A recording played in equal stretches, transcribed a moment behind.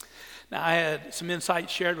Now, I had some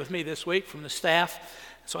insights shared with me this week from the staff.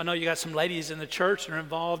 So I know you got some ladies in the church that are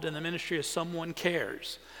involved in the ministry of Someone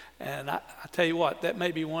Cares. And I tell you what, that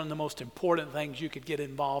may be one of the most important things you could get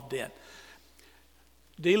involved in.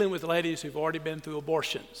 Dealing with ladies who've already been through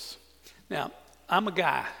abortions. Now, I'm a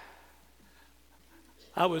guy.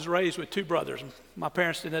 I was raised with two brothers. My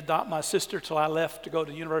parents didn't adopt my sister till I left to go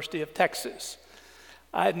to the University of Texas.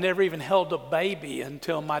 I had never even held a baby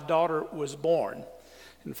until my daughter was born.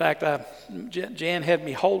 In fact, Jan had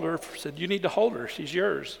me hold her, said, "You need to hold her, she's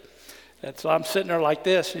yours." And so I'm sitting there like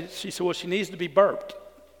this. She said, "Well, she needs to be burped."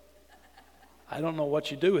 I don't know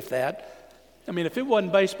what you do with that. I mean, if it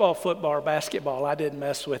wasn't baseball, football, or basketball, I didn't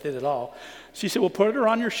mess with it at all. She said, "Well, put her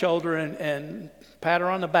on your shoulder and pat her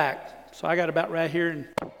on the back." So I got about right here, and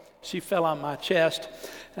she fell on my chest.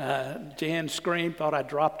 Jan screamed, thought I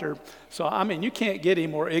dropped her. So, I mean, you can't get any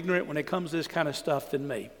more ignorant when it comes to this kind of stuff than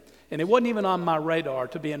me. And it wasn't even on my radar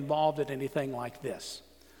to be involved in anything like this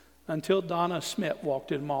until Donna Smith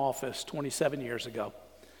walked into my office 27 years ago.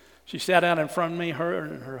 She sat down in front of me, her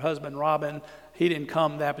and her husband, Robin. He didn't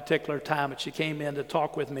come that particular time, but she came in to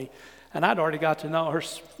talk with me. And I'd already got to know her.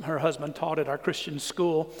 Her husband taught at our Christian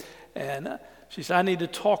school. And she said, "I need to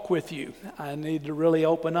talk with you. I need to really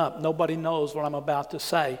open up. Nobody knows what I'm about to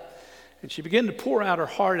say." And she began to pour out her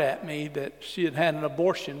heart at me that she had had an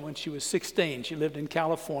abortion when she was 16. She lived in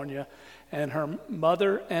California, and her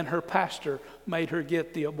mother and her pastor made her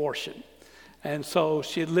get the abortion. And so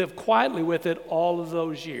she had lived quietly with it all of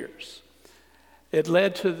those years. It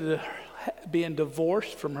led to being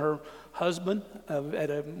divorced from her husband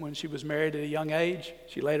when she was married at a young age.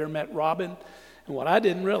 She later met Robin. And what I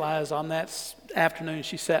didn't realize on that afternoon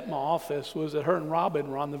she sat in my office was that her and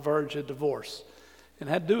Robin were on the verge of divorce. And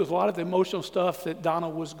it had to do with a lot of the emotional stuff that Donna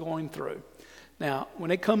was going through. Now, when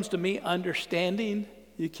it comes to me understanding,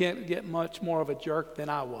 you can't get much more of a jerk than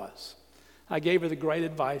I was. I gave her the great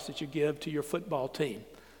advice that you give to your football team.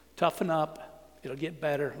 Toughen up, it'll get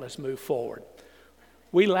better, let's move forward.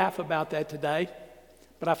 We laugh about that today,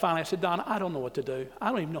 but I finally said, "Donna, I don't know what to do. I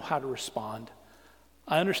don't even know how to respond.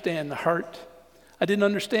 I understand the hurt. I didn't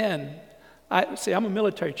understand. I'm a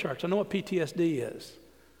military church. I know what PTSD is.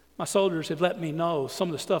 My soldiers have let me know some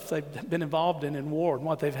of the stuff they've been involved in war and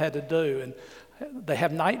what they've had to do. And they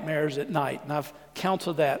have nightmares at night. And I've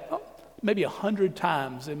counseled that maybe 100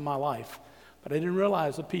 times in my life. But I didn't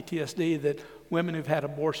realize the PTSD that women who've had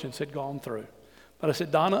abortions had gone through. But I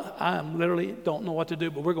said, "Donna, I literally don't know what to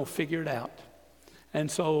do, but we're going to figure it out."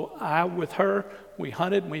 And so with her, we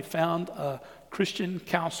hunted and we found a Christian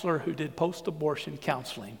counselor who did post-abortion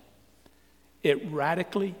counseling. It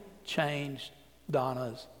radically changed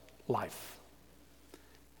Donna's life.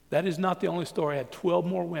 That is not the only story. I had 12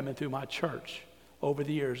 more women through my church over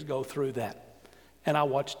the years go through that. And I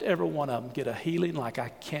watched every one of them get a healing like I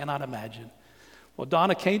cannot imagine. Well,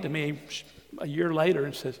 Donna came to me a year later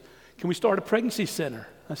and says, "Can we start a pregnancy center?"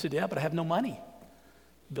 I said, "Yeah, but I have no money."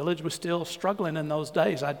 Village was still struggling in those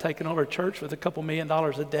days. I'd taken over a church with $2 million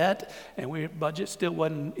of debt, and budget still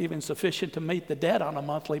wasn't even sufficient to meet the debt on a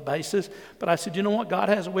monthly basis. But I said, "You know what? God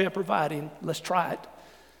has a way of providing. Let's try it."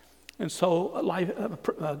 And so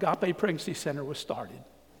Agape Pregnancy Center was started.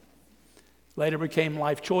 Later became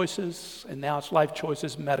Life Choices, and now it's Life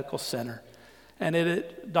Choices Medical Center. And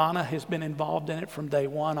Donna has been involved in it from day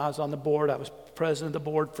one. I was on the board. I was president of the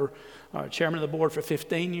board chairman of the board for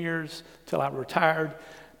 15 years till I retired.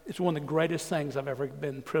 It's one of the greatest things I've ever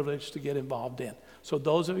been privileged to get involved in. So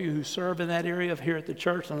those of you who serve in that area here at the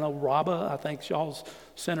church, I know Rabba, I think y'all's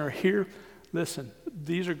center here, listen,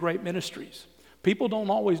 these are great ministries. People don't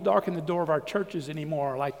always darken the door of our churches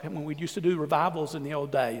anymore, like when we used to do revivals in the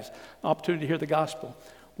old days, opportunity to hear the gospel.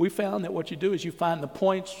 We found that what you do is you find the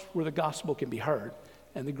points where the gospel can be heard.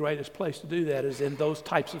 And the greatest place to do that is in those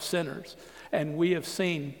types of centers. And we have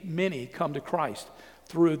seen many come to Christ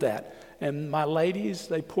through that. And my ladies,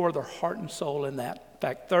 they pour their heart and soul in that. In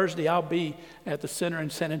fact, Thursday I'll be at the center in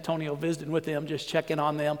San Antonio visiting with them, just checking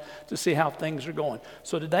on them to see how things are going.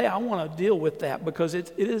 So today I want to deal with that because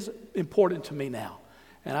it is important to me now.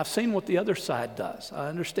 And I've seen what the other side does. I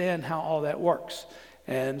understand how all that works.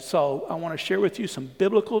 And so I want to share with you some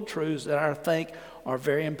biblical truths that I think are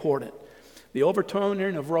very important. The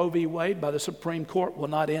overturning of Roe v. Wade by the Supreme Court will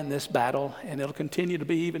not end this battle, and it'll continue to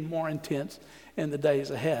be even more intense in the days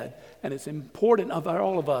ahead. And it's important of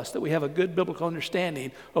all of us that we have a good biblical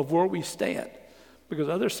understanding of where we stand, because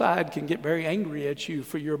the other side can get very angry at you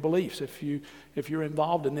for your beliefs if you're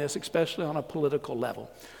involved in this, especially on a political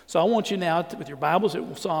level. So I want you now, with your Bibles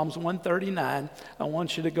at Psalms 139, I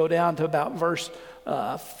want you to go down to about verse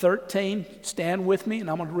 13. Stand with me, and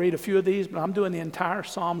I'm going to read a few of these, but I'm doing the entire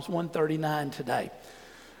Psalms 139 today.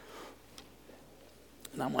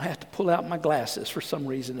 And I'm going to have to pull out my glasses for some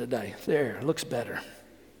reason today. There, it looks better.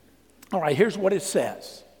 All right, here's what it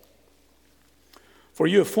says. For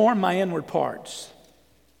you have formed my inward parts.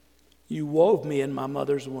 You wove me in my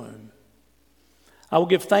mother's womb. I will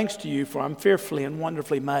give thanks to you, for I'm fearfully and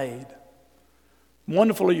wonderfully made.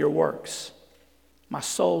 Wonderful are your works. My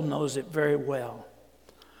soul knows it very well.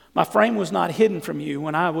 My frame was not hidden from you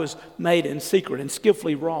when I was made in secret and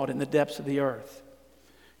skillfully wrought in the depths of the earth.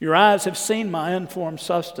 Your eyes have seen my unformed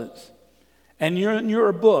substance, and in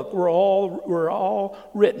your book were all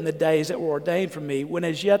written the days that were ordained for me, when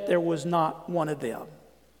as yet there was not one of them.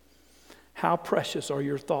 How precious are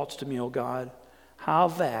your thoughts to me, O God! How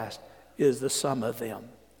vast is the sum of them.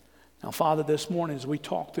 Now, Father, this morning as we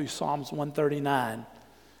talk through Psalms 139,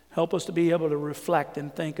 help us to be able to reflect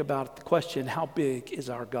and think about the question, how big is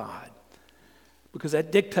our God? Because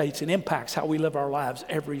that dictates and impacts how we live our lives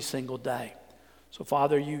every single day. So,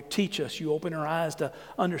 Father, you teach us, you open our eyes to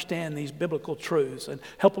understand these biblical truths and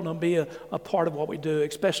help them to be a part of what we do,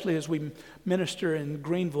 especially as we minister in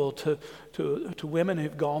Greenville to women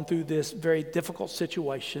who've gone through this very difficult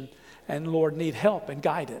situation and, Lord, need help and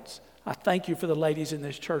guidance. I thank you for the ladies in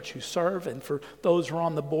this church who serve and for those who are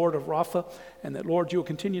on the board of Rapha, and that, Lord, you'll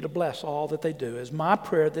continue to bless all that they do. Is my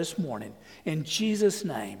prayer this morning. In Jesus'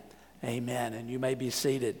 name, amen. And you may be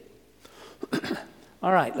seated.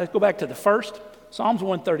 All right, let's go back to the first. Psalms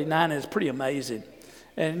 139 is pretty amazing.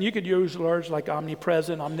 And you could use words like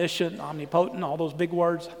omnipresent, omniscient, omnipotent, all those big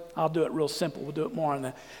words. I'll do it real simple. We'll do it more on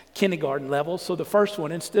the kindergarten level. So the first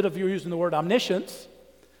one, instead of you using the word omniscience,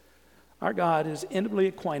 our God is intimately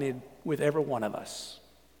acquainted with every one of us.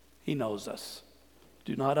 He knows us.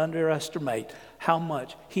 Do not underestimate how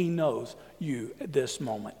much he knows you at this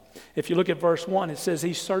moment. If you look at verse 1, it says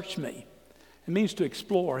he searched me. It means to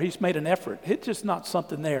explore. He's made an effort. It's just not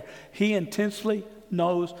something there. He intensely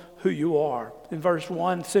knows who you are. In verse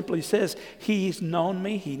 1, it simply says, he's known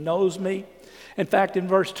me. He knows me. In fact, in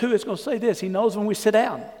verse 2, it's going to say this. He knows when we sit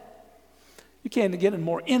down. You can't get a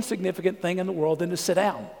more insignificant thing in the world than to sit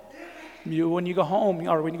down. When you go home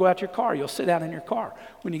or when you go out to your car, you'll sit down in your car.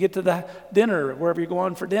 When you get to the dinner, wherever you're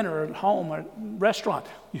going for dinner, or at home or restaurant,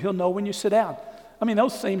 he'll know when you sit down. I mean,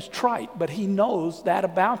 those seems trite, but he knows that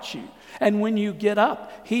about you. And when you get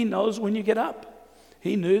up, he knows when you get up.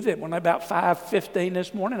 He knew that when about 5:15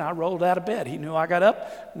 this morning, I rolled out of bed. He knew I got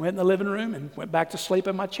up, went in the living room, and went back to sleep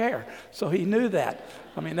in my chair. So he knew that.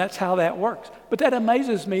 I mean, that's how that works. But that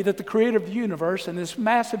amazes me that the creator of the universe, and as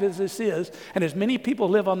massive as this is, and as many people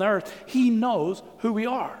live on the earth, he knows who we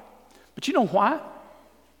are. But you know why?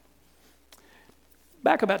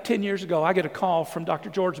 Back about 10 years ago, I get a call from Dr.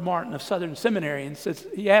 George Martin of Southern Seminary, and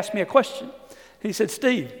he asked me a question. He said,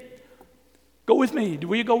 Steve,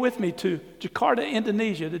 will you go with me to Jakarta,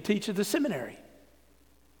 Indonesia to teach at the seminary?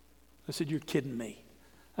 I said, you're kidding me.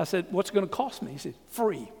 I said, what's it going to cost me? He said,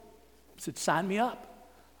 free. I said, sign me up.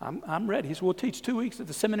 I'm ready. He said, we'll teach 2 weeks at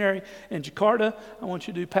the seminary in Jakarta. I want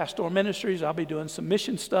you to do pastoral ministries. I'll be doing some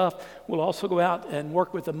mission stuff. We'll also go out and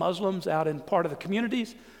work with the Muslims out in part of the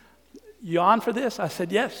communities. You on for this? I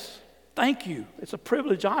said, yes. Thank you. It's a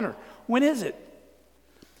privilege, honor. When is it?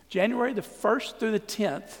 January the 1st through the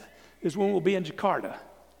 10th is when we'll be in Jakarta. I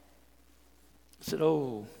said,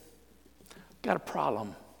 got a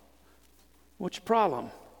problem. What's your problem?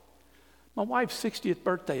 My wife's 60th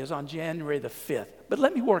birthday is on January the 5th, but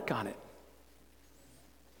let me work on it.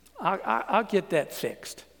 I'll get that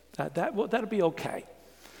fixed. That'll be okay.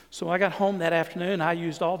 So I got home that afternoon. I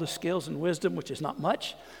used all the skills and wisdom, which is not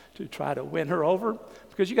much, to try to win her over.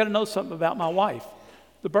 Because you got to know something about my wife.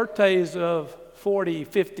 The birthdays of 40,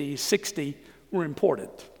 50, 60 were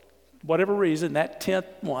important. Whatever reason, that 10th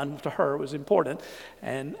one to her was important.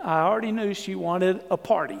 And I already knew she wanted a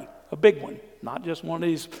party, a big one. Not just one of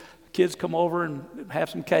these kids come over and have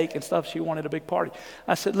some cake and stuff. She wanted a big party.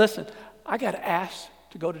 I said, listen, I got asked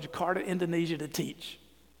to go to Jakarta, Indonesia to teach.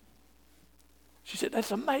 She said,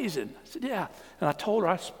 that's amazing. I said, yeah. And I told her,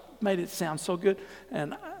 I made it sound so good.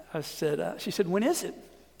 And I said, she said, when is it?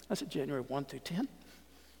 I said, January 1 through 10.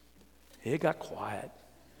 It got quiet.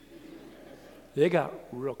 It got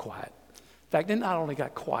real quiet. In fact, it not only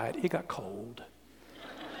got quiet, it got cold.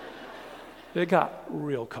 It got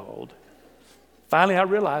real cold. Finally, I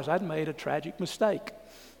realized I'd made a tragic mistake.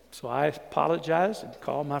 So I apologized and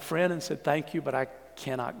called my friend and said, thank you, but I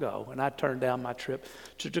cannot go. And I turned down my trip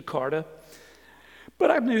to Jakarta. But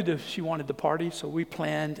I knew that she wanted the party, so we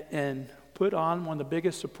planned and put on one of the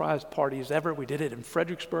biggest surprise parties ever. We did it in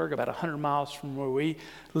Fredericksburg, about 100 miles from where we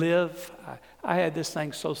live. I had this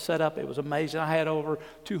thing so set up, it was amazing. I had over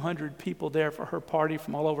 200 people there for her party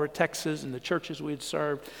from all over Texas and the churches we had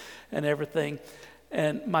served and everything.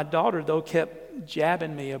 And my daughter, though, kept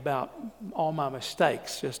jabbing me about all my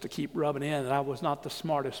mistakes just to keep rubbing in that I was not the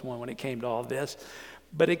smartest one when it came to all this.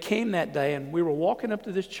 But it came that day, and we were walking up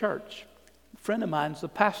to this church. A friend of mine's the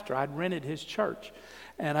pastor. I'd rented his church.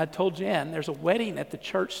 And I told Jan, there's a wedding at the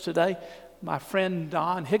church today. My friend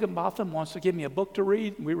Don Higginbotham wants to give me a book to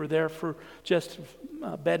read. We were there for just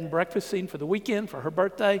bed and breakfast scene for the weekend for her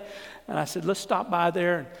birthday. And I said, let's stop by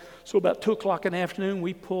there. And so about 2 o'clock in the afternoon,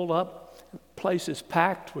 we pulled up. The place is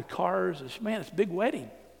packed with cars. Man, it's a big wedding.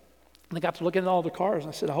 And I got to looking at all the cars,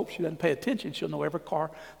 and I said, I hope she doesn't pay attention. She'll know every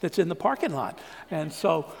car that's in the parking lot. And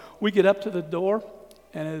so we get up to the door,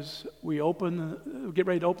 and as we get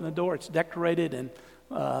ready to open the door, it's decorated in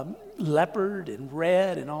leopard and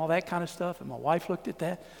red and all that kind of stuff. And my wife looked at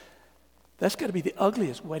that. That's got to be the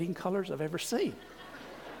ugliest wedding colors I've ever seen.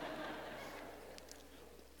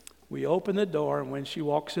 We open the door, and when she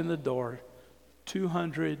walks in the door,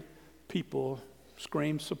 200 people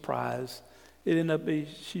scream surprise. It ended up being,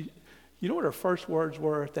 you know what her first words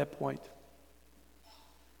were at that point?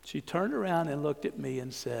 She turned around and looked at me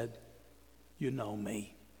and said, you know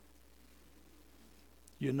me.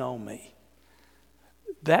 You know me.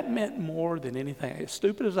 That meant more than anything. As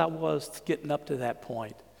stupid as I was getting up to that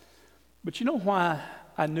point. But you know why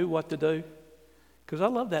I knew what to do? Because I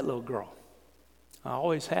love that little girl. I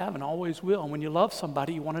always have and always will. And when you love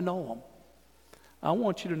somebody, you want to know them. I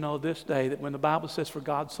want you to know this day that when the Bible says, for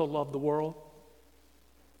God so loved the world,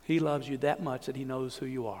 he loves you that much that he knows who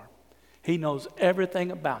you are. He knows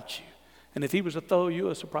everything about you. And if he was to throw you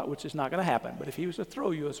a surprise, which is not going to happen, but if he was to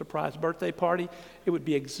throw you a surprise birthday party, it would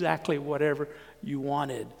be exactly whatever you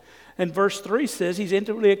wanted. And verse 3 says he's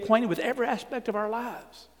intimately acquainted with every aspect of our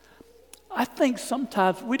lives. I think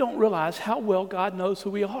sometimes we don't realize how well God knows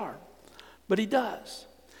who we are, but he does.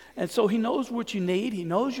 And so he knows what you need. He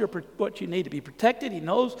knows what you need to be protected. He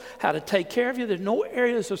knows how to take care of you. There's no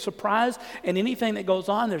areas of surprise in anything that goes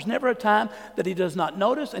on. There's never a time that he does not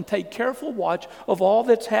notice and take careful watch of all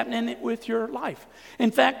that's happening with your life.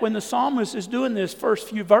 In fact, when the psalmist is doing this first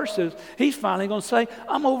few verses, he's finally going to say,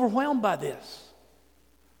 I'm overwhelmed by this.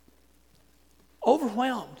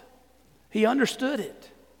 Overwhelmed. He understood it.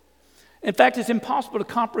 In fact, it's impossible to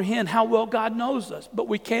comprehend how well God knows us, but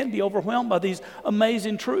we can be overwhelmed by these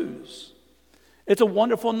amazing truths. It's a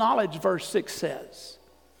wonderful knowledge, verse 6 says.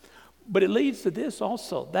 But it leads to this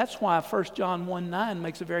also. That's why 1 John 1:9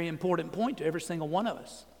 makes a very important point to every single one of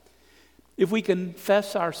us. If we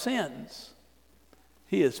confess our sins,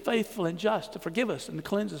 he is faithful and just to forgive us and to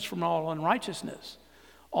cleanse us from all unrighteousness.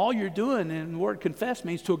 All you're doing in the word confess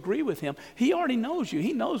means to agree with him. He already knows you.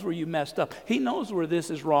 He knows where you messed up. He knows where this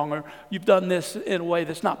is wrong or you've done this in a way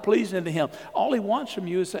that's not pleasing to him. All he wants from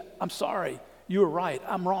you is say, I'm sorry. You were right.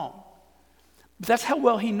 I'm wrong. But that's how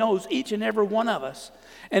well he knows each and every one of us.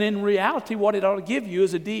 And in reality, what it ought to give you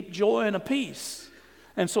is a deep joy and a peace.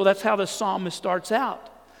 And so that's how the psalmist starts out.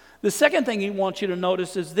 The second thing he wants you to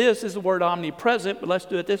notice is this is the word omnipresent, but let's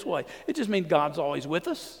do it this way. It just means God's always with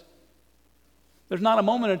us. There's not a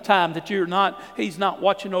moment in time that he's not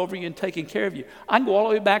watching over you and taking care of you. I can go all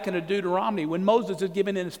the way back into Deuteronomy when Moses is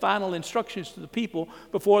giving his final instructions to the people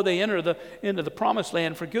before they enter into the promised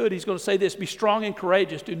land for good. He's going to say this, be strong and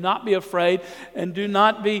courageous. Do not be afraid and do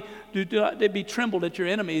not be trembled at your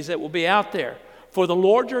enemies that will be out there. For the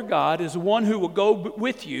Lord your God is the one who will go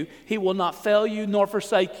with you. He will not fail you nor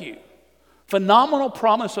forsake you. Phenomenal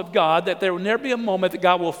promise of God that there will never be a moment that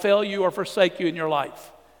God will fail you or forsake you in your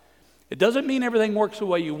life. It doesn't mean everything works the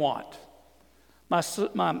way you want.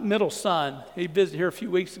 My middle son, he visited here a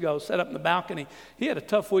few weeks ago, sat up in the balcony. He had a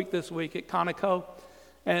tough week this week at Conoco.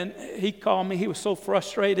 And he called me. He was so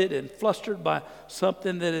frustrated and flustered by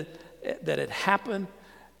something that had happened.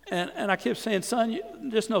 And I kept saying, son,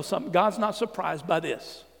 just know something. God's not surprised by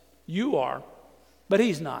this. You are, but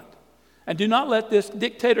he's not. And do not let this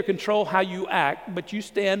dictator control how you act, but you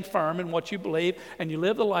stand firm in what you believe and you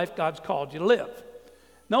live the life God's called you to live.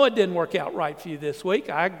 No, it didn't work out right for you this week.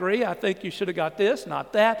 I agree. I think you should have got this,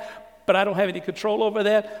 not that. But I don't have any control over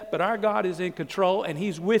that. But our God is in control, and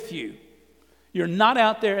he's with you. You're not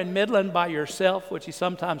out there in Midland by yourself, which he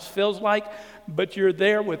sometimes feels like, but you're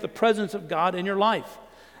there with the presence of God in your life.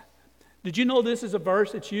 Did you know this is a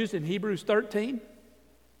verse that's used in Hebrews 13?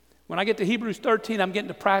 When I get to Hebrews 13, I'm getting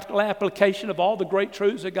the practical application of all the great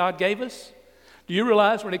truths that God gave us. Do you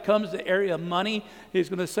realize when it comes to the area of money, he's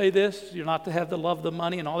going to say this, you're not to have the love of the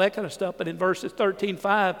money and all that kind of stuff. But in verses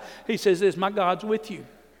 13:5, he says this, my God's with you.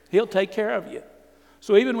 He'll take care of you.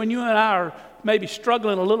 So even when you and I are maybe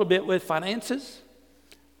struggling a little bit with finances,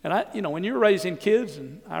 and when you're raising kids,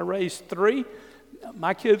 and I raised 3,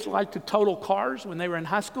 My kids like to total cars when they were in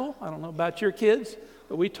high school. I don't know about your kids,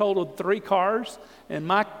 but we totaled 3 cars, and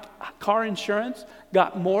my car insurance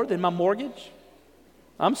got more than my mortgage.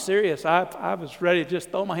 I'm serious. I was ready to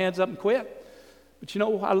just throw my hands up and quit. But you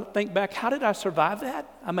know, I think back, how did I survive that?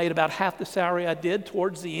 I made about half the salary I did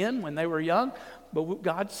towards the end when they were young, but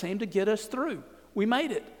God seemed to get us through. We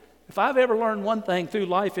made it. If I've ever learned one thing through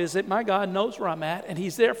life is that my God knows where I'm at, and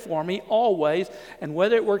He's there for me always, and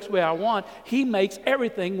whether it works the way I want, He makes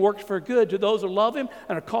everything work for good to those who love Him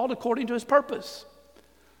and are called according to His purpose.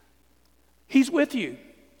 He's with you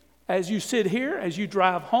as you sit here, as you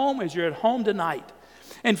drive home, as you're at home tonight.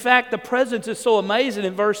 In fact, the presence is so amazing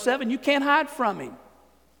in verse 7, you can't hide from Him.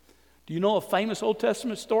 Do you know a famous Old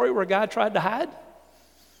Testament story where a guy tried to hide?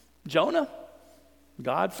 Jonah.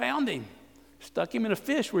 God found him, stuck him in a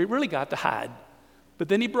fish where he really got to hide. But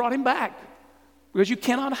then He brought him back, because you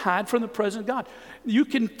cannot hide from the presence of God. You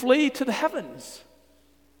can flee to the heavens.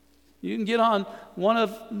 You can get on one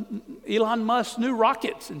of Elon Musk's new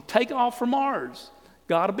rockets and take off for Mars.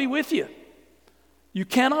 God will be with you. You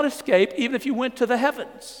cannot escape even if you went to the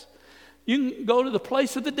heavens. You can go to the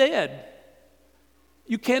place of the dead.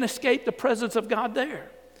 You can't escape the presence of God there.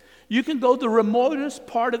 You can go to the remotest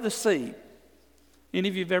part of the sea. Any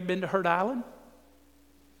of you have ever been to Hurt Island?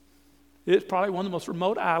 It's probably one of the most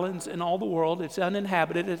remote islands in all the world. It's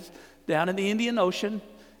uninhabited. It's down in the Indian Ocean.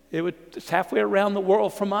 It's halfway around the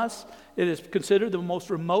world from us. It is considered the most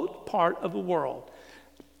remote part of the world.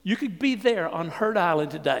 You could be there on Hurt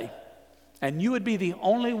Island today, and you would be the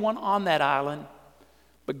only one on that island,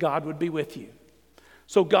 but God would be with you.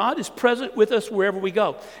 So God is present with us wherever we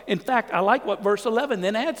go. In fact, I like what verse 11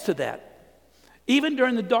 then adds to that. Even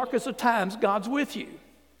during the darkest of times, God's with you,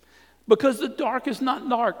 because the dark is not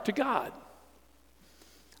dark to God.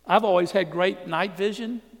 I've always had great night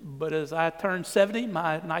vision, but as I turned 70,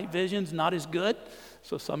 my night vision's not as good.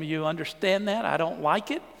 So some of you understand that. I don't like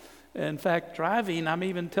it. In fact, driving, I'm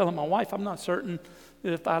even telling my wife, I'm not certain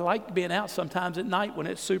if I like being out sometimes at night when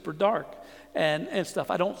it's super dark and stuff.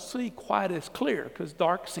 I don't see quite as clear, because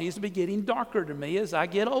dark seems to be getting darker to me as I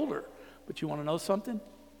get older. But you want to know something?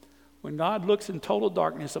 When God looks in total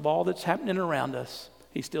darkness of all that's happening around us,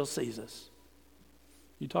 He still sees us.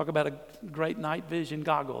 You talk about a great night vision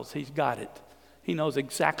goggles, He's got it. He knows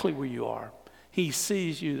exactly where you are. He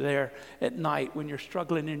sees you there at night when you're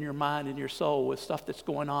struggling in your mind and your soul with stuff that's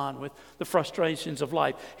going on, with the frustrations of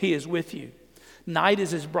life. He is with you. Night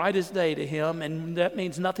is as bright as day to Him, and that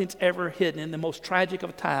means nothing's ever hidden. In the most tragic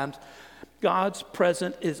of times, God's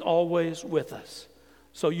presence is always with us.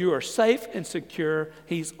 So you are safe and secure.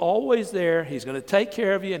 He's always there. He's going to take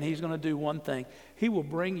care of you, and He's going to do one thing. He will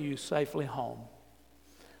bring you safely home.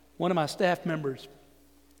 One of my staff members,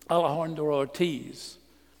 Alejandro Ortiz,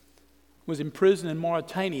 was in prison in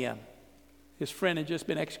Mauritania. His friend had just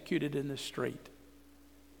been executed in the street.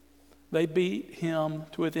 They beat him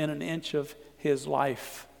to within an inch of his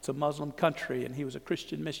life. It's a Muslim country, and he was a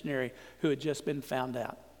Christian missionary who had just been found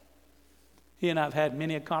out. He and I have had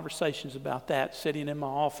many conversations about that, sitting in my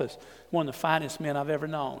office. One of the finest men I've ever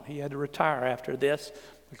known. He had to retire after this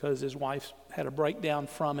because his wife had a breakdown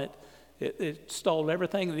from it. It stole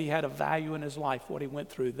everything that he had of value in his life, what he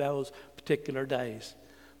went through those particular days.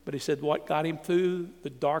 But he said what got him through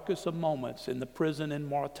the darkest of moments in the prison in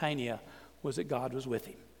Mauritania was that God was with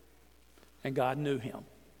him. And God knew him.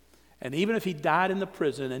 And even if he died in the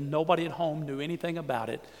prison and nobody at home knew anything about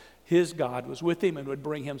it, his God was with him and would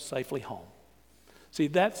bring him safely home. See,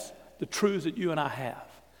 that's the truths that you and I have.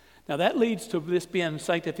 Now that leads to this being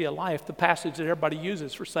sanctity of life, the passage that everybody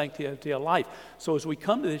uses for sanctity of life. So as we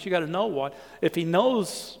come to this, you got to know what? If He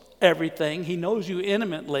knows everything, He knows you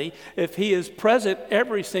intimately. If He is present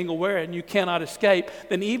every single where and you cannot escape,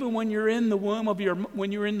 then even when you're in the womb of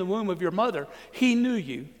your mother, He knew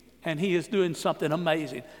you, and He is doing something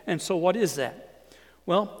amazing. And so what is that?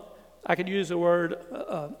 Well, I could use the word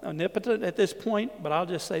omnipotent at this point, but I'll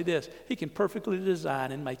just say this. He can perfectly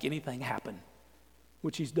design and make anything happen,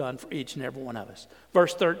 which He's done for each and every one of us.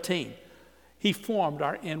 Verse 13, He formed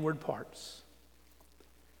our inward parts.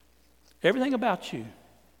 Everything about you,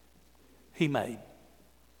 He made.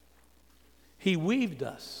 He weaved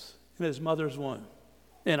us in His mother's womb,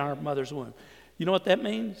 in our mother's womb. You know what that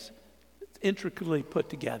means? It's intricately put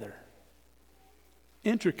together.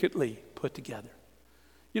 Intricately put together.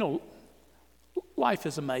 You know, life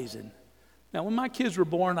is amazing. Now, when my kids were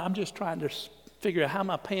born, I'm just trying to figure out how am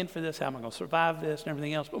I paying for this, how am I going to survive this and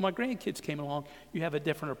everything else. But when my grandkids came along, you have a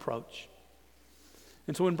different approach.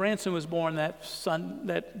 And so when Branson was born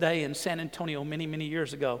that day in San Antonio many, many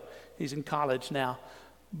years ago, he's in college now.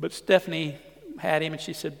 But Stephanie had him and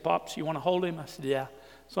she said, "Pops, you want to hold him?" I said, "Yeah."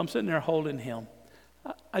 So I'm sitting there holding him.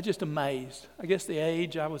 I just amazed. I guess the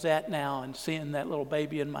age I was at now and seeing that little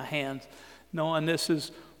baby in my hands, knowing this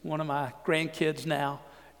is one of my grandkids now,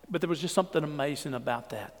 but there was just something amazing about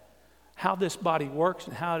that. How this body works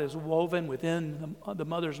and how it is woven within the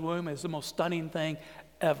mother's womb is the most stunning thing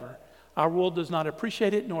ever. Our world does not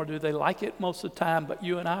appreciate it, nor do they like it most of the time, but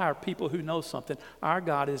you and I are people who know something. Our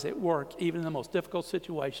God is at work, even in the most difficult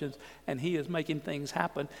situations, and He is making things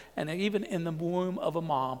happen. And even in the womb of a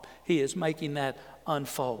mom, He is making that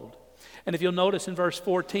unfold. And if you'll notice in verse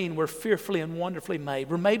 14, we're fearfully and wonderfully made.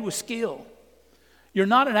 We're made with skill. You're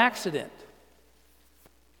not an accident.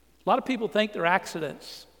 A lot of people think they're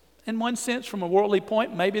accidents. In one sense, from a worldly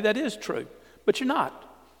point, maybe that is true, but you're not.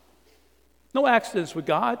 No accidents with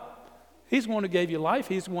God. He's the one who gave you life.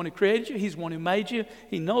 He's the one who created you. He's the one who made you.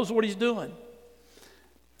 He knows what He's doing.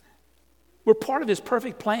 We're part of His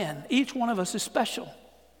perfect plan. Each one of us is special.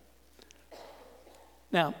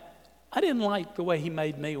 Now, I didn't like the way He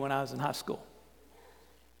made me when I was in high school.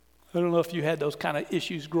 I don't know if you had those kind of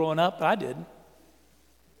issues growing up, but I didn't.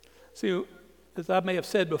 See, as I may have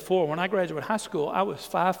said before, when I graduated high school, I was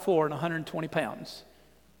 5'4" and 120 pounds.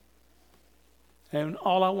 And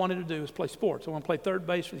all I wanted to do was play sports. I wanted to play third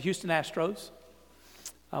base for the Houston Astros.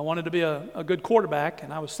 I wanted to be a good quarterback,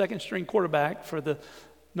 and I was second string quarterback for the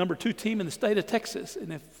number 2 team in the state of Texas.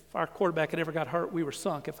 And if our quarterback had ever got hurt, we were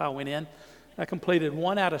sunk if I went in. I completed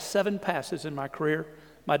 1 out of 7 passes in my career.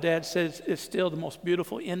 My dad says it's still the most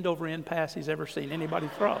beautiful end-over-end pass he's ever seen anybody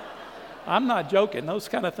throw. I'm not joking. Those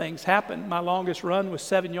kind of things happen. My longest run was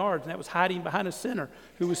 7 yards, and that was hiding behind a center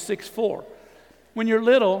who was 6'4". When you're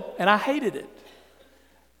little, and I hated it.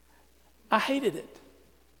 I hated it.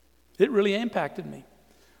 It really impacted me.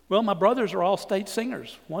 Well, my brothers are all state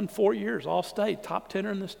singers. 4 years, all state, top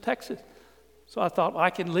tenor in this Texas. So I thought, well, I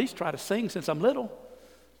can at least try to sing since I'm little.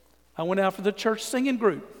 I went out for the church singing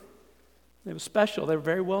group. It was special. They were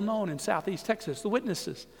very well known in Southeast Texas, the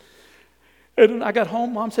Witnesses. And I got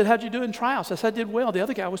home, Mom said, how'd you do in tryouts? I said, I did well. The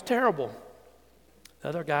other guy was terrible. The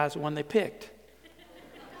other guy's the one they picked.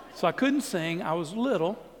 So I couldn't sing. I was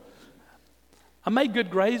little. I made good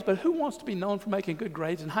grades, but who wants to be known for making good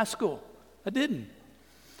grades in high school? I didn't.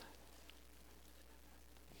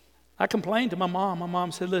 I complained to my mom. My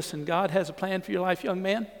mom said, listen, God has a plan for your life, young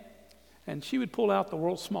man. And she would pull out the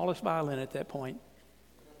world's smallest violin at that point.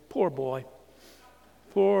 Poor boy.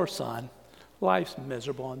 Poor son. Life's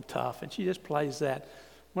miserable and tough, and she just plays that.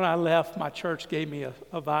 When I left, my church gave me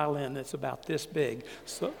a violin that's about this big,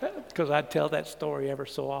 so because I'd tell that story ever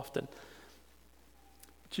so often.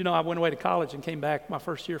 But you know, I went away to college and came back my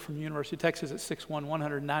first year from the University of Texas at 6'1",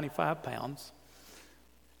 195 pounds.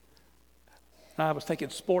 And I was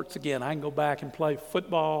thinking sports again. I can go back and play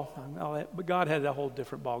football and all that, but God had a whole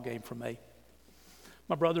different ball game for me.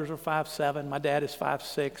 My brothers are 5'7". My dad is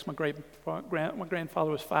 5'6". My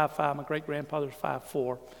grandfather was 5'5". My great-grandfather was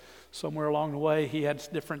 5'4". Somewhere along the way, he had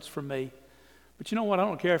a difference from me. But you know what? I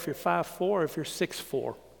don't care if you're 5'4" or if you're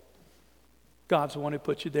 6'4". God's the one who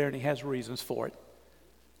put you there, and He has reasons for it.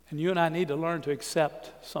 And you and I need to learn to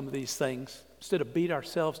accept some of these things instead of beat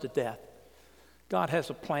ourselves to death. God has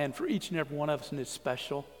a plan for each and every one of us, and it's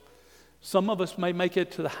special. Some of us may make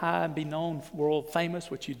it to the high and be known world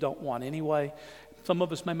famous, which you don't want anyway. Some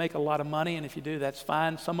of us may make a lot of money, and if you do, that's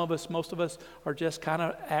fine. Most of us are just kind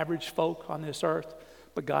of average folk on this earth,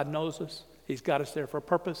 but God knows us. He's got us there for a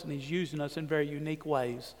purpose, and He's using us in very unique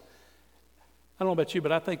ways. I don't know about you,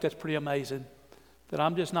 but I think that's pretty amazing, that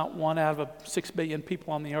I'm just not one out of 6 billion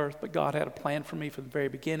people on the earth, but God had a plan for me from the very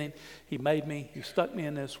beginning. He made me, He stuck me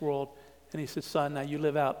in this world, and He said, son, now you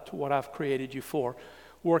live out to what I've created you for.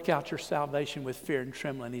 Work out your salvation with fear and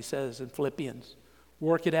trembling, He says in Philippians.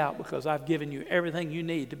 Work it out because I've given you everything you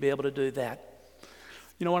need to be able to do that.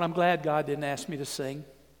 You know what? I'm glad God didn't ask me to sing.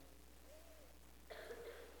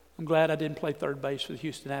 I'm glad I didn't play third base for the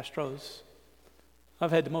Houston Astros. I've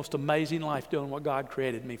had the most amazing life doing what God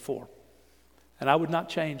created me for. And I would not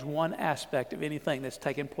change one aspect of anything that's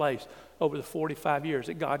taken place over the 45 years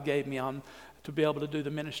that God gave me on to be able to do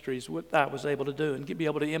the ministries what I was able to do and be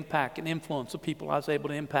able to impact and influence the people I was able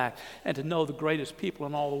to impact and to know the greatest people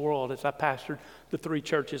in all the world as I pastored the 3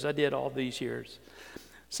 churches I did all these years.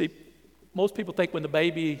 See, most people think when the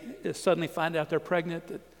baby is suddenly find out they're pregnant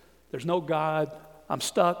that there's no God, I'm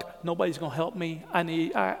stuck, nobody's going to help me,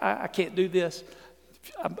 I can't do this,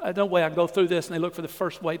 no way I can go through this, and they look for the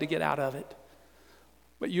first way to get out of it.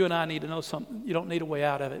 But you and I need to know something. You don't need a way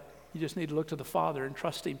out of it. You just need to look to the Father and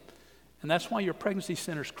trust Him. And that's why your pregnancy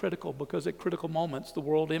center is critical, because at critical moments, the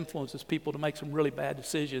world influences people to make some really bad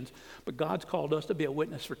decisions. But God's called us to be a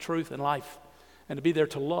witness for truth and life and to be there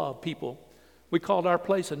to love people We called our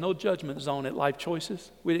place a no judgment zone at Life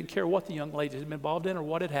Choices. We didn't care what the young ladies had been involved in or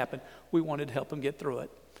what had happened. We wanted to help them get through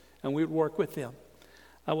it, and we would work with them.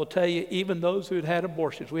 I will tell you, even those who had had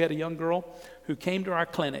abortions, we had a young girl who came to our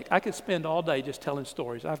clinic. I could spend all day just telling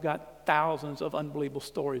stories. I've got thousands of unbelievable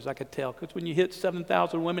stories I could tell, because when you hit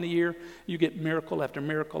 7,000 women a year, you get miracle after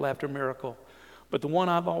miracle after miracle. But the one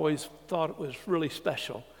I've always thought was really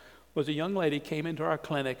special was a young lady came into our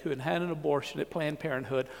clinic who had had an abortion at Planned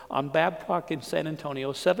Parenthood on Babcock in San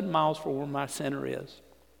Antonio, 7 miles from where my center is.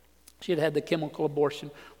 She had had the chemical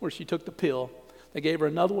abortion where she took the pill. They gave her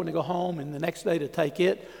another one to go home, and the next day to take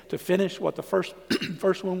it to finish what the first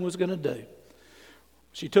one was going to do.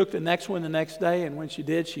 She took the next one the next day, and when she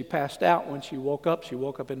did, she passed out. When she woke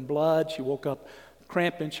up in blood. She woke up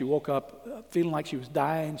cramping. She woke up feeling like she was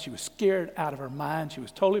dying. She was scared out of her mind. She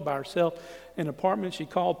was totally by herself in an apartment. She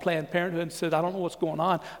called Planned Parenthood and said, "I don't know what's going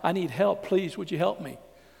on. I need help. Please, would you help me?"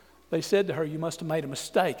 They said to her, "You must have made a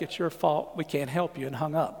mistake. It's your fault. We can't help you," and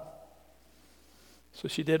hung up. So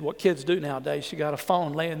she did what kids do nowadays. She got a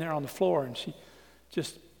phone laying there on the floor, and she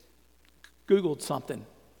just Googled something.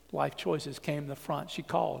 Life Choices came to the front. She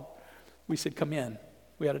called. We said, "Come in."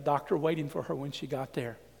 We had a doctor waiting for her when she got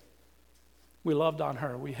there. We loved on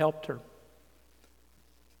her. We helped her.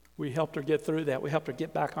 We helped her get through that. We helped her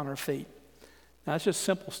get back on her feet. Now, it's just a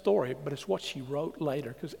simple story, but it's what she wrote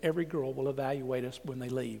later, because every girl will evaluate us when they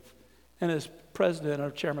leave. And as president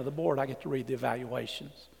or chairman of the board, I get to read the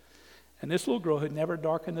evaluations. And this little girl who had never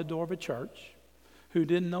darkened the door of a church, who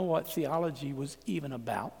didn't know what theology was even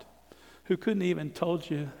about, who couldn't even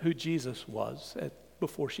told you who Jesus was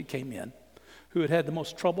before she came in, who had had the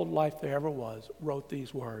most troubled life there ever was, wrote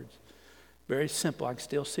these words. Very simple. I can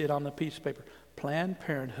still see it on the piece of paper. Planned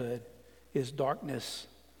Parenthood is darkness.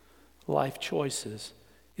 Life Choices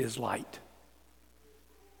is light.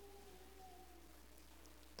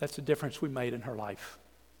 That's the difference we made in her life.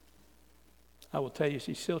 I will tell you,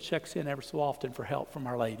 she still checks in every so often for help from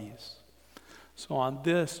our ladies. So on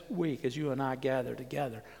this week, as you and I gather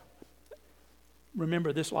together,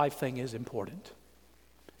 remember this life thing is important.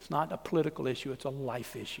 It's not a political issue, it's a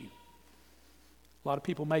life issue. A lot of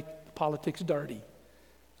people make politics dirty.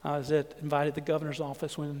 I was invited to the governor's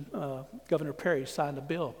office when Governor Perry signed a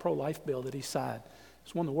bill, a pro-life bill that he signed.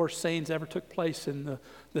 It's one of the worst scenes ever took place in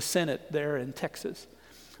the Senate there in Texas.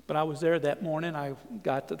 But I was there that morning. I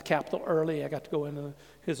got to the Capitol early. I got to go into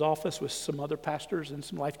his office with some other pastors and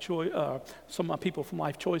some people from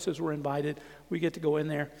Life Choices were invited. We get to go in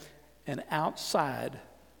there, and outside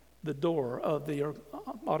the door of the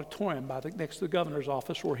auditorium next to the governor's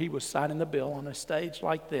office where he was signing the bill on a stage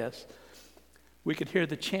like this, we could hear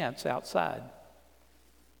the chants outside.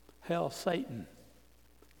 Hell, Satan,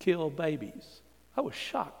 kill babies. I was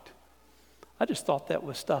shocked. I just thought that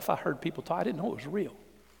was stuff I heard people talk. I didn't know it was real.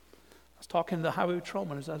 I was talking to the highway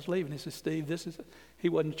patrolman as I was leaving. He said, "Steve, he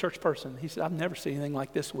wasn't a church person." He said, "I've never seen anything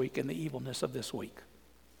like this week and the evilness of this week.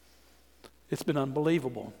 It's been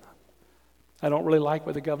unbelievable." I don't really like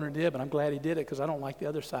what the governor did, but I'm glad he did it because I don't like the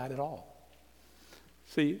other side at all.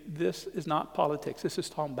 See, this is not politics. This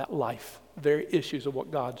is talking about life, the very issues of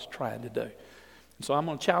what God's trying to do. And so I'm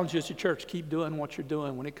going to challenge you as a church, keep doing what you're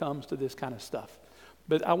doing when it comes to this kind of stuff.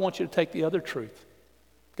 But I want you to take the other truth.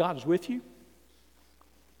 God is with you.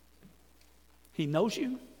 He knows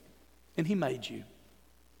you, and He made you.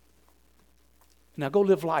 Now go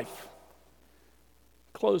live life.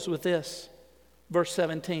 Close with this. Verse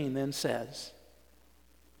 17 then says,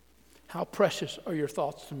 "How precious are your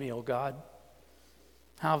thoughts to me, O God?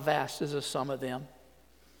 How vast is the sum of them.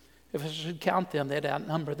 If I should count them, they'd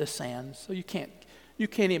outnumber the sands." So you can't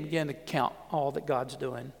even begin to count all that God's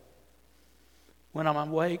doing. "When I'm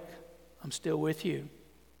awake, I'm still with you."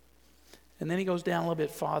 And then he goes down a little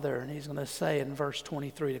bit farther, and he's going to say in verse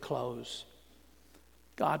 23 to close,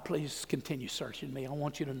 "God, please continue searching me. I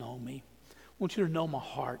want you to know me. I want you to know my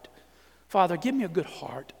heart. Father, give me a good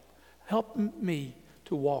heart. Help me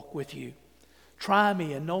to walk with you. Try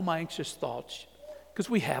me and know my anxious thoughts," because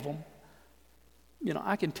we have them. You know,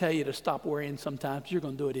 I can tell you to stop worrying sometimes. You're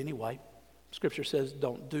going to do it anyway. Scripture says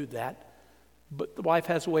don't do that. But the life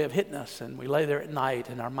has a way of hitting us, and we lay there at night,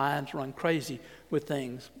 and our minds run crazy with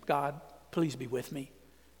things. God, please be with me.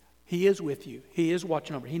 He is with you. He is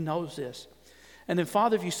watching over. He knows this. And then,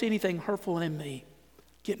 Father, if you see anything hurtful in me,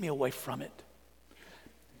 get me away from it.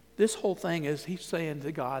 This whole thing is he's saying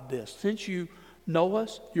to God this: since you know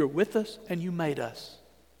us, you're with us, and you made us,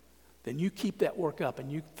 then you keep that work up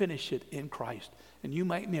and you finish it in Christ. And you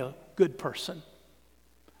make me a good person.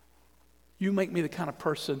 You make me the kind of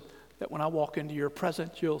person that when I walk into your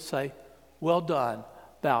presence, you'll say, "Well done,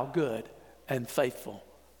 thou good and faithful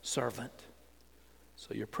servant."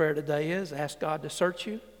 So your prayer today is ask God to search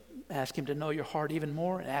you, ask Him to know your heart even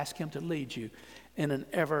more, and ask Him to lead you in an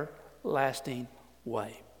everlasting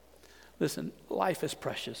way. Listen, life is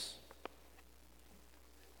precious,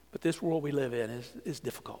 but this world we live in is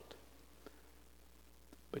difficult.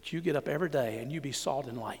 But you get up every day and you be salt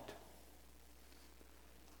and light.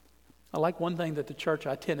 I like one thing that the church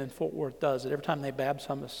I attend in Fort Worth does, that every time they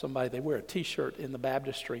baptize somebody, they wear a t-shirt in the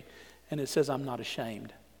baptistry, and it says, "I'm not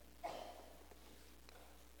ashamed."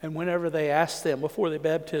 And whenever they ask them, before they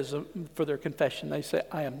baptize them for their confession, they say,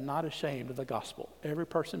 "I am not ashamed of the gospel." Every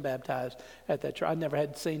person baptized at that church, I never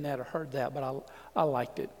had seen that or heard that, but I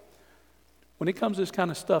liked it. When it comes to this kind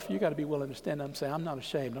of stuff, you got to be willing to stand up and say, "I'm not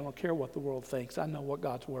ashamed. I don't care what the world thinks. I know what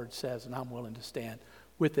God's word says, and I'm willing to stand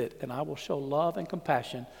with it. And I will show love and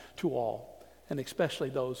compassion to all, and especially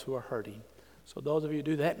those who are hurting." So those of you who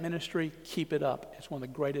do that ministry, keep it up. It's one of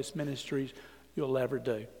the greatest ministries you'll ever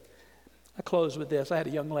do. I close with this. I had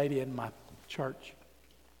a young lady in my church.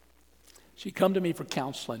 She'd come to me for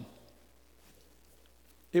counseling.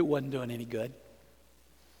 It wasn't doing any good.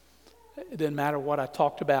 It didn't matter what I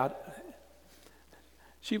talked about.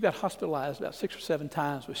 She got hospitalized about 6 or 7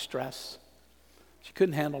 times with stress. She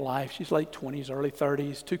couldn't handle life. She's late 20s, early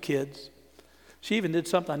 30s, 2 kids. She even did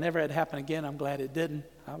something I never had happen again. I'm glad it didn't.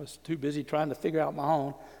 I was too busy trying to figure out my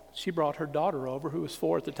own. She brought her daughter over, who was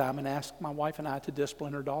 4 at the time, and asked my wife and I to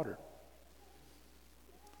discipline her daughter.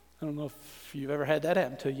 I don't know if you've ever had that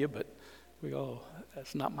happen to you, but we go,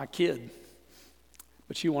 "That's not my kid."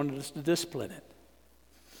 But she wanted us to discipline it.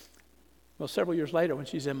 Well, several years later, when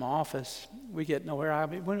she's in my office, we get nowhere.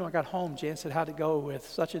 When I got home, Jan said, "How'd it go with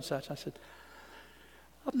such and such?" I said,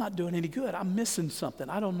 "I'm not doing any good. I'm missing something.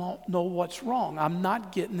 I don't know what's wrong. I'm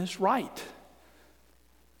not getting this right."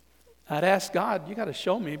 I'd ask God, "You got to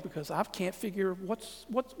show me, because I can't figure what's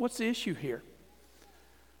the issue here."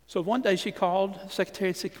 So one day she called the secretary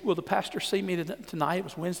and said, "Will the pastor see me tonight?" It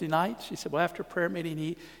was Wednesday night. She said, "Well, after a prayer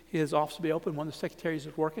meeting, his office will be open. One of the secretaries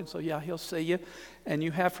is working, so yeah, he'll see you. And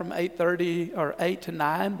you have from 8:30 or 8 to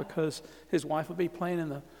 9, because his wife will be playing in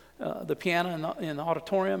the piano in the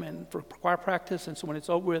auditorium and for choir practice. And so when it's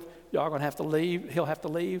over with, y'all are going to have to leave. He'll have to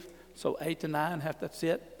leave. So 8 to 9, that's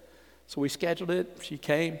it." So we scheduled it. She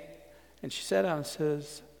came, and she sat down and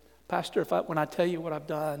says, "Pastor, when I tell you what I've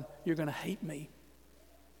done, you're going to hate me."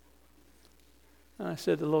 And I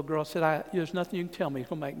said to the little girl, "There's nothing you can tell me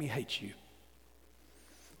that's going to make me hate you.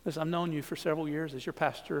 Listen, I've known you for several years as your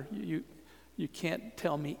pastor. You can't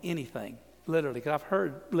tell me anything, literally, because I've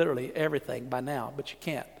heard literally everything by now, but you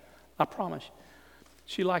can't. I promise."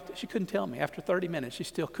 She couldn't tell me. After 30 minutes, she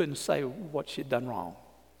still couldn't say what she'd done wrong.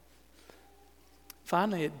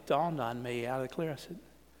 Finally, it dawned on me out of the clear. I said,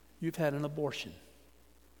 "You've had an abortion."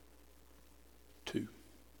 2.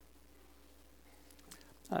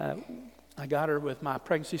 I got her with my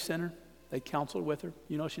pregnancy center. They counseled with her.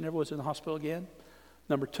 She never was in the hospital again.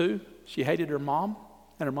 Number 2, she hated her mom,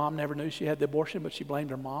 and her mom never knew she had the abortion, but she blamed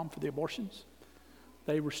her mom for the abortions.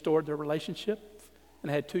 They restored their relationship and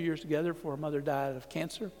had 2 years together before her mother died of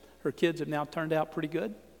cancer. Her kids have now turned out pretty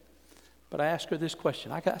good. But I asked her this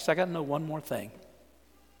question. I got to know one more thing.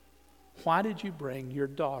 Why did you bring your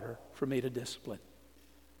daughter for me to discipline?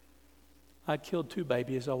 I'd killed 2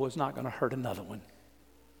 babies. I was not going to hurt another one.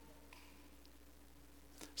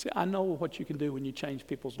 See, I know what you can do when you change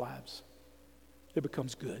people's lives. It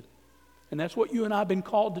becomes good. And that's what you and I have been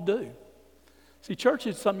called to do. See, church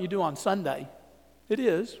is something you do on Sunday. It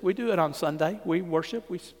is. We do it on Sunday. We worship.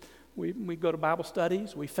 We go to Bible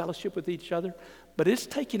studies. We fellowship with each other. But it's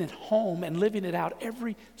taking it home and living it out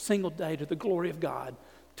every single day to the glory of God,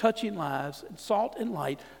 touching lives, salt and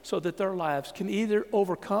light, so that their lives can either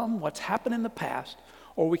overcome what's happened in the past,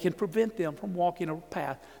 or we can prevent them from walking a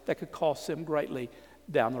path that could cost them greatly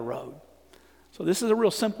down the road. So this is a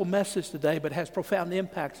real simple message today, but has profound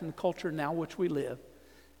impacts in the culture now which we live.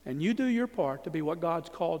 And you do your part to be what God's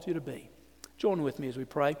called you to be. Join with me as we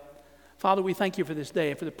pray. Father, we thank you for this day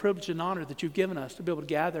and for the privilege and honor that you've given us to be able to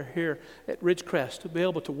gather here at Ridgecrest, to be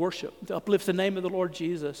able to worship, to uplift the name of the Lord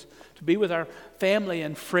Jesus, to be with our family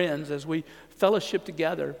and friends as we fellowship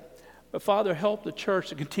together. But Father, help the church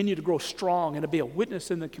to continue to grow strong and to be a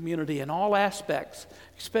witness in the community in all aspects,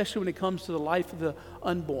 especially when it comes to the life of the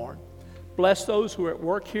unborn. Bless those who are at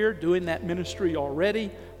work here doing that ministry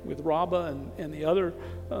already with Raba and the other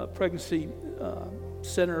pregnancy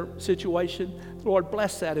center situation. Lord,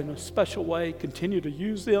 bless that in a special way. Continue to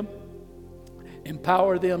use them.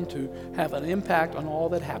 Empower them to have an impact on all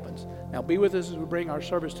that happens. Now be with us as we bring our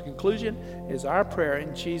service to conclusion. Is our prayer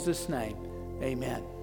in Jesus' name. Amen.